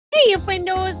Hey,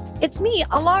 friendos! It's me,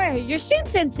 Elara, your stream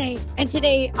sensei, and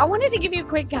today I wanted to give you a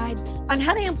quick guide on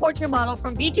how to import your model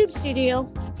from Vtube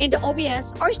Studio into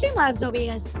OBS or Streamlabs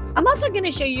OBS. I'm also going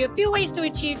to show you a few ways to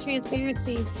achieve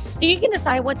transparency so you can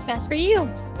decide what's best for you.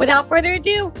 Without further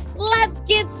ado, let's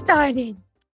get started!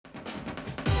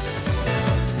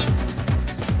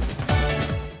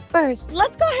 First,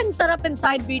 let's go ahead and set up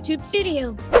inside Vtube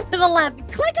Studio. To the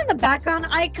left, click on the background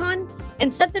icon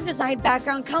and set the desired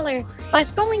background color by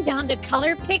scrolling down to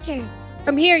Color Picker.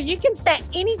 From here, you can set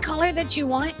any color that you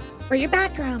want for your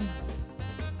background.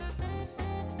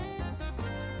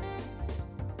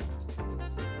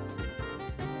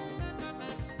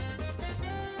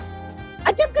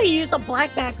 I typically use a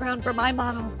black background for my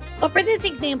model, but for this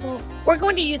example, we're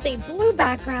going to use a blue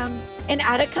background and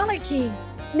add a color key.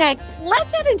 Next,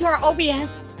 let's head into our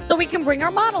OBS so we can bring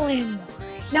our model in.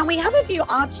 Now we have a few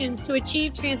options to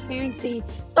achieve transparency,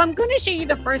 so I'm going to show you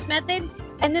the first method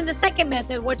and then the second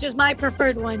method, which is my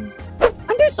preferred one.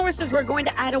 Under sources, we're going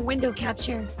to add a window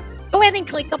capture. Go ahead and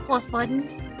click the plus button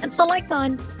and select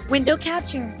on window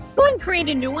capture. Go and create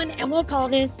a new one and we'll call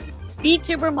this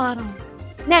Vtuber model.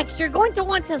 Next, you're going to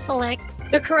want to select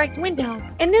the correct window.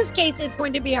 In this case, it's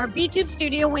going to be our Vtube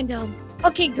Studio window.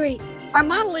 Okay, great. Our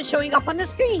model is showing up on the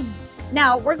screen.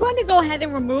 Now, we're going to go ahead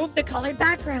and remove the colored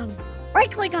background.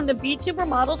 Right-click on the VTuber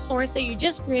model source that you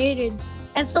just created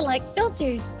and select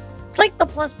Filters. Click the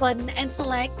plus button and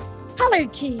select Color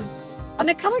Key. On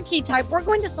the color key type, we're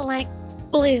going to select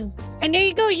Blue. And there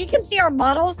you go. You can see our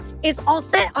model is all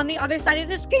set on the other side of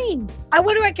the screen. I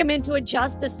would recommend to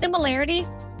adjust the similarity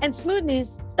and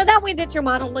smoothness so that way that your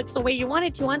model looks the way you want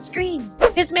it to on screen.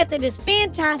 This method is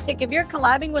fantastic if you're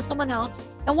collabing with someone else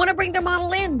and want to bring their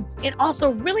model in. It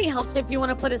also really helps if you want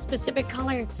to put a specific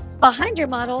color behind your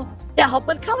model to help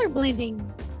with color blending.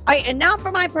 Alright, and now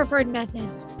for my preferred method.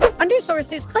 Under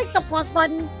sources, click the plus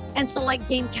button and select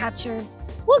game capture.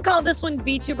 We'll call this one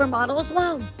VTuber model as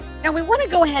well. Now we want to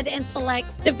go ahead and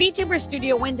select the VTuber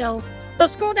Studio window. So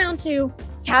scroll down to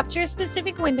Capture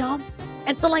Specific Window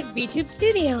and select Vtube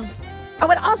Studio. I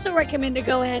would also recommend to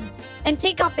go ahead and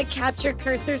take off the capture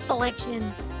cursor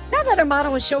selection. Now that our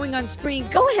model is showing on screen,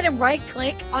 go ahead and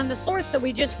right-click on the source that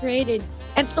we just created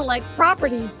and select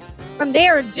Properties. From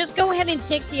there, just go ahead and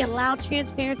tick the Allow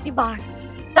Transparency box.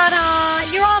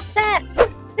 Ta-da! You're all set!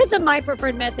 This is my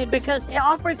preferred method because it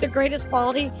offers the greatest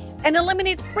quality and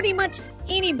eliminates pretty much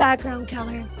any background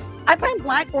color. I find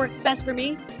black works best for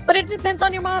me, but it depends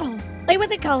on your model. Play with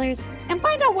the colors and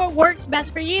find out what works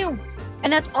best for you.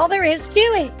 And that's all there is to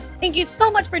it. Thank you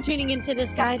so much for tuning into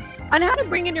this guide on how to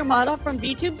bring in your model from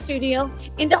Vtube Studio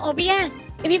into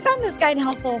OBS. If you found this guide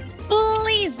helpful,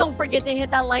 please don't forget to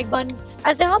hit that like button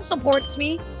as it helps supports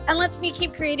me and lets me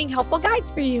keep creating helpful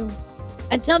guides for you.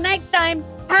 Until next time,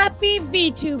 happy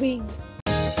VTubing!